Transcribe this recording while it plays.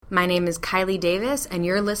My name is Kylie Davis, and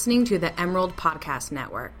you're listening to the Emerald Podcast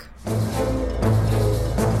Network.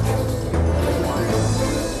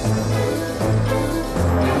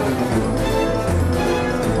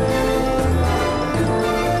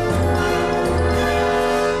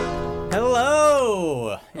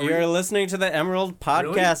 Hello! You're listening to the Emerald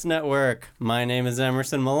Podcast Network. My name is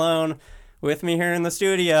Emerson Malone. With me here in the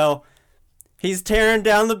studio, he's tearing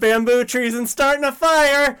down the bamboo trees and starting a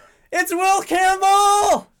fire. It's Will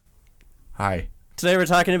Campbell! Hi. Today we're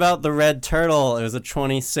talking about The Red Turtle. It was a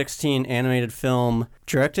 2016 animated film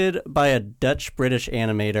directed by a Dutch-British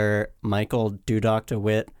animator, Michael Dudok de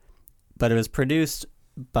Wit, but it was produced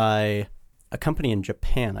by a company in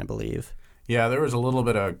Japan, I believe. Yeah, there was a little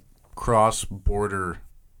bit of cross-border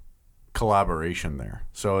collaboration there.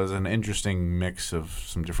 So it was an interesting mix of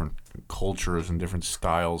some different cultures and different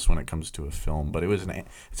styles when it comes to a film. But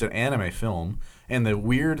it's an anime film. And the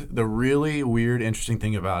really weird, interesting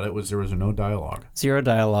thing about it was there was no dialogue. Zero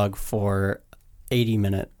dialogue for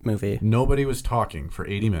 80-minute movie. Nobody was talking for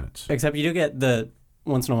 80 minutes. Except you do get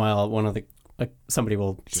once in a while, somebody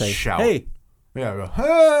will Just say, shout. "Hey!" Yeah, go,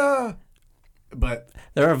 ah! But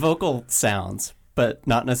there are vocal sounds, but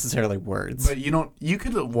not necessarily words. But you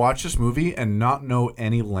could watch this movie and not know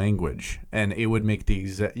any language, and it would make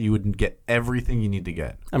you would get everything you need to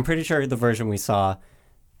get. I'm pretty sure the version we saw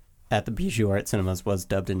at the Bijou Art Cinemas was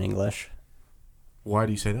dubbed in English. Why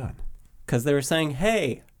do you say that? Because they were saying,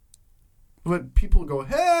 "Hey." But people go,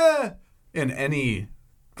 "Hey," in any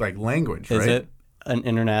language, right? Is it an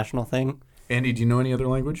international thing? Andy, do you know any other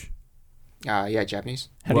language? Yeah, Japanese.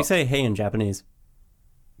 How do you say "hey" in Japanese?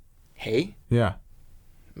 Hey? Yeah.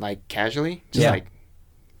 Like casually? Just Yeah.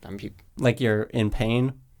 like you're in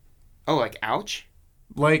pain? oh, like ouch?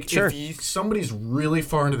 Sure. If somebody's really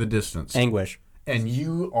far into the distance. Anguish. And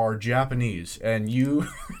you are Japanese, and you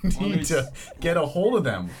need to get a hold of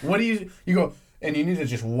them. What do you go, and you need to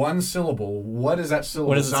just one syllable. What does that syllable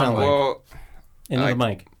What does it sound like? Well, Into the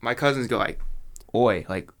mic. my cousins go like, oi,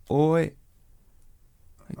 like, oi.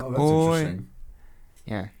 Oh, that's oi. interesting.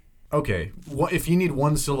 Yeah. Okay, if you need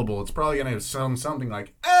one syllable, it's probably going to sound something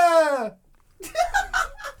like, ah!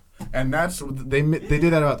 And they did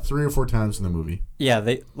that about 3 or 4 times in the movie.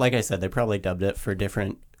 Yeah, like I said, they probably dubbed it for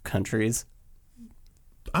different countries.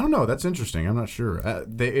 I don't know. That's interesting. I'm not sure.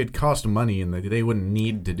 It cost money, and they wouldn't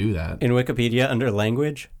need to do that. In Wikipedia, under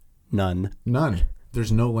language, none. None.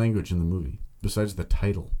 There's no language in the movie besides the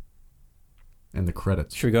title and the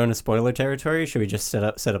credits. Should we go into spoiler territory? Or should we just set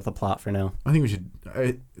up the plot for now? I think we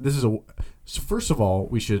should. So first of all,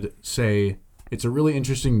 we should say it's a really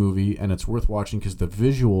interesting movie, and it's worth watching because the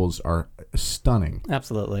visuals are stunning.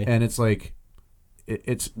 Absolutely. And it's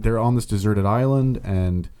they're on this deserted island,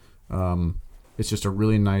 and it's just a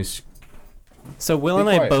really nice. So Will and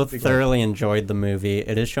I both thoroughly enjoyed the movie.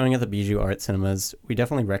 It is showing at the Bijou Art Cinemas. We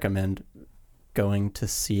definitely recommend going to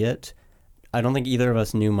see it. I don't think either of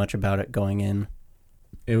us knew much about it going in.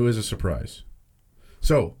 It was a surprise.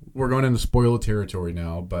 So we're going into spoiler territory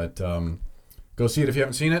now, but go see it if you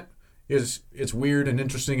haven't seen it. It's weird and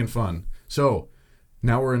interesting and fun. So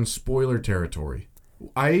now we're in spoiler territory.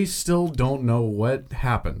 I still don't know what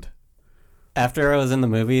happened. After I was in the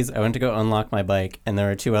movies, I went to go unlock my bike, and there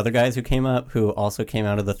were 2 other guys who came up who also came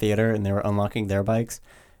out of the theater, and they were unlocking their bikes.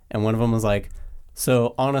 And one of them was like,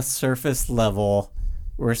 "So on a surface level,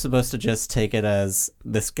 we're supposed to just take it as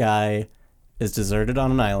this guy is deserted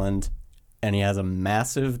on an island, and he has a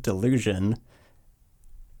massive delusion,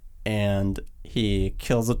 and he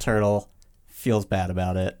kills a turtle, feels bad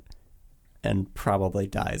about it, and probably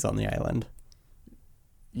dies on the island."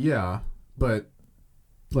 Yeah, but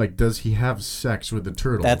does he have sex with the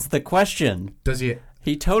turtle? That's the question. Does he?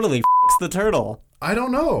 He totally f***s the turtle. I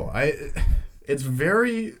don't know. It's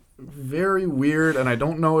very, very weird, and I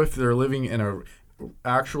don't know if they're living in a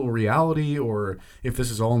actual reality or if this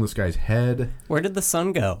is all in this guy's head. Where did the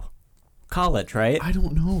sun go? College, right? I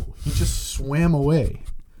don't know. He just swam away.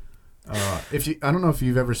 I don't know if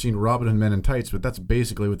you've ever seen Robin Hood Men in Tights, but that's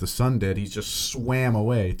basically what the sun did. He just swam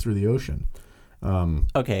away through the ocean.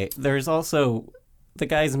 Okay, there's also the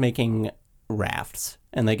guys making rafts,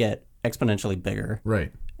 and they get exponentially bigger.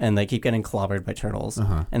 Right. And they keep getting clobbered by turtles.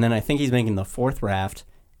 Uh-huh. And then I think he's making the 4th raft,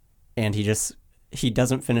 and he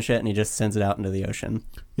doesn't finish it, and he just sends it out into the ocean.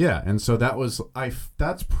 Yeah, and so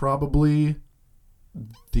that's probably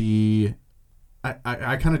the...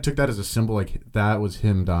 I kind of took that as a symbol, that was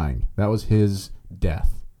him dying. That was his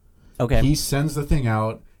death. Okay. He sends the thing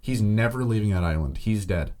out. He's never leaving that island. He's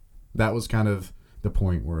dead. That was kind of the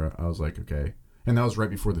point where I was like, okay. And that was right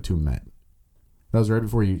before the 2 met. That was right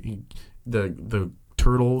before the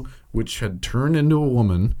turtle, which had turned into a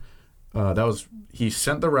woman, he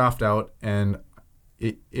sent the raft out, and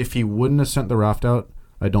if he wouldn't have sent the raft out,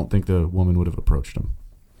 I don't think the woman would have approached him.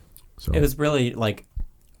 So it was really like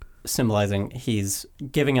symbolizing he's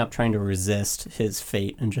giving up trying to resist his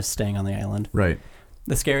fate and just staying on the island. Right.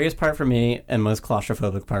 The scariest part for me and most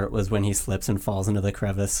claustrophobic part was when he slips and falls into the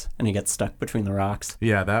crevice and he gets stuck between the rocks.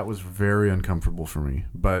 Yeah, that was very uncomfortable for me.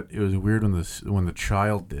 But it was weird when the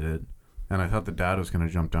child did it, and I thought the dad was going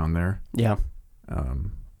to jump down there. Yeah.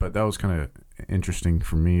 But that was kind of interesting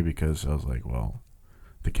for me because I was like, well,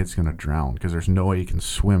 the kid's going to drown because there's no way he can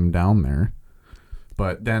swim down there.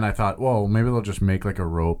 But then I thought, well, maybe they'll just make like a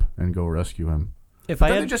rope and go rescue him.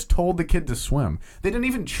 They just told the kid to swim. They didn't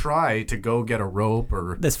even try to go get a rope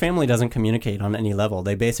or... This family doesn't communicate on any level.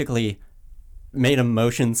 They basically made a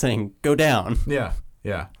motion saying, go down. Yeah.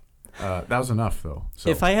 That was enough, though. So.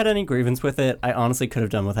 If I had any grievance with it, I honestly could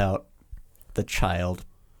have done without the child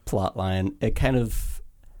plot line. It kind of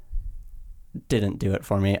didn't do it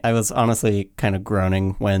for me. I was honestly kind of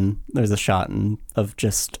groaning when there's a shot of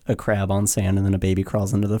just a crab on sand and then a baby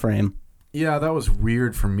crawls into the frame. Yeah, that was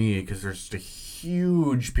weird for me because there's just a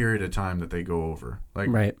huge period of time that they go over. Like,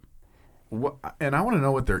 right. And I want to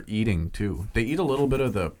know what they're eating, too. They eat a little bit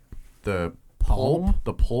of the Palm?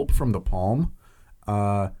 pulp from the palm.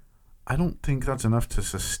 I don't think that's enough to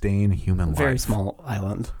sustain human life. Very small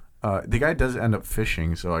island. The guy does end up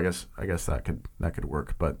fishing, so I guess that could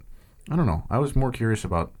work. But I don't know. I was more curious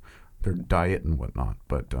about their diet and whatnot.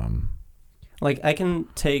 But like I can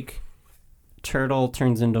take turtle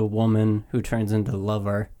turns into woman who turns into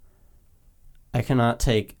lover. I cannot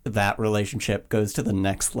take that relationship goes to the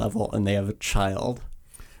next level and they have a child.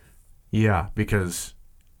 Yeah, because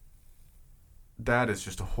that is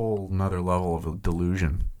just a whole nother level of a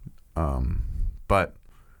delusion. But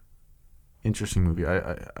interesting movie.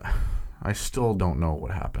 I still don't know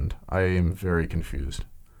what happened. I am very confused.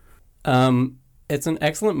 It's an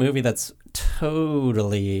excellent movie that's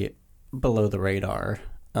totally below the radar.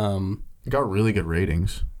 It got really good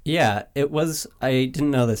ratings. Yeah, it was. I didn't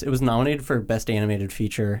know this. It was nominated for Best Animated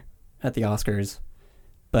Feature at the Oscars,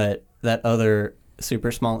 but that other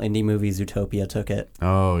super small indie movie, Zootopia, took it.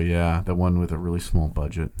 Oh, yeah. The one with a really small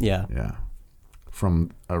budget. Yeah. Yeah.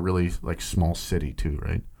 From a really, like, small city, too,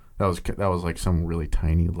 right? That was like, some really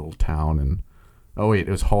tiny little town. And oh, wait,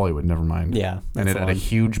 it was Hollywood. Never mind. Yeah. And it had a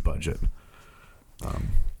huge budget.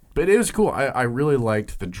 But it was cool. I really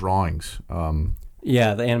liked the drawings.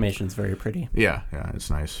 Yeah, the animation's very pretty. Yeah,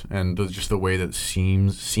 it's nice. And just the way that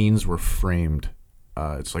scenes were framed,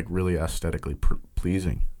 it's like really aesthetically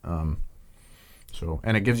pleasing. And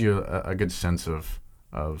it gives you a good sense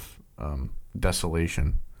of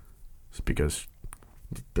desolation. It's because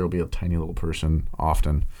there'll be a tiny little person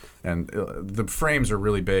often, and the frames are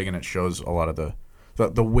really big, and it shows a lot of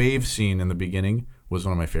the wave scene in the beginning was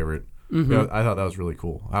one of my favorite. Mm-hmm. Yeah, I thought that was really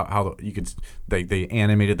cool. How you could they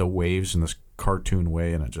animated the waves in this cartoon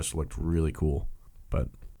way, and it just looked really cool. But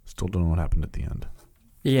still don't know what happened at the end.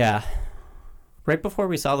 Yeah, right before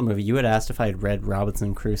we saw the movie, you had asked if I had read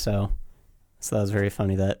Robinson Crusoe, so that was very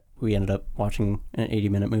funny that we ended up watching an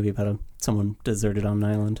 80-minute movie about someone deserted on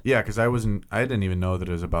an island. Yeah, because I didn't even know that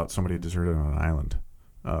it was about somebody deserted on an island.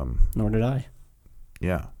 Nor did I.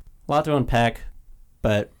 Yeah, a lot to unpack,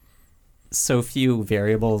 but so few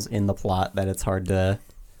variables in the plot that it's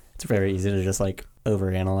very easy to just like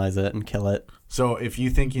overanalyze it and kill it. So if you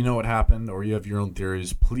think you know what happened or you have your own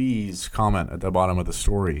theories, please comment at the bottom of the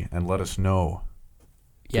story and let us know.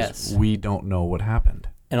 Yes. We don't know what happened.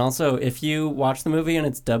 And also, if you watch the movie and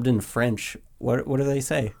it's dubbed in French, what do they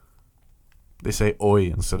say? They say oi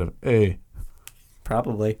instead of eh.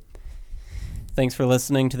 Probably. Thanks for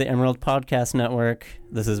listening to the Emerald Podcast Network.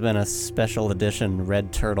 This has been a special edition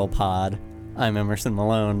Red Turtle Pod. I'm Emerson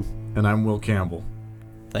Malone. And I'm Will Campbell.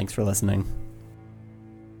 Thanks for listening.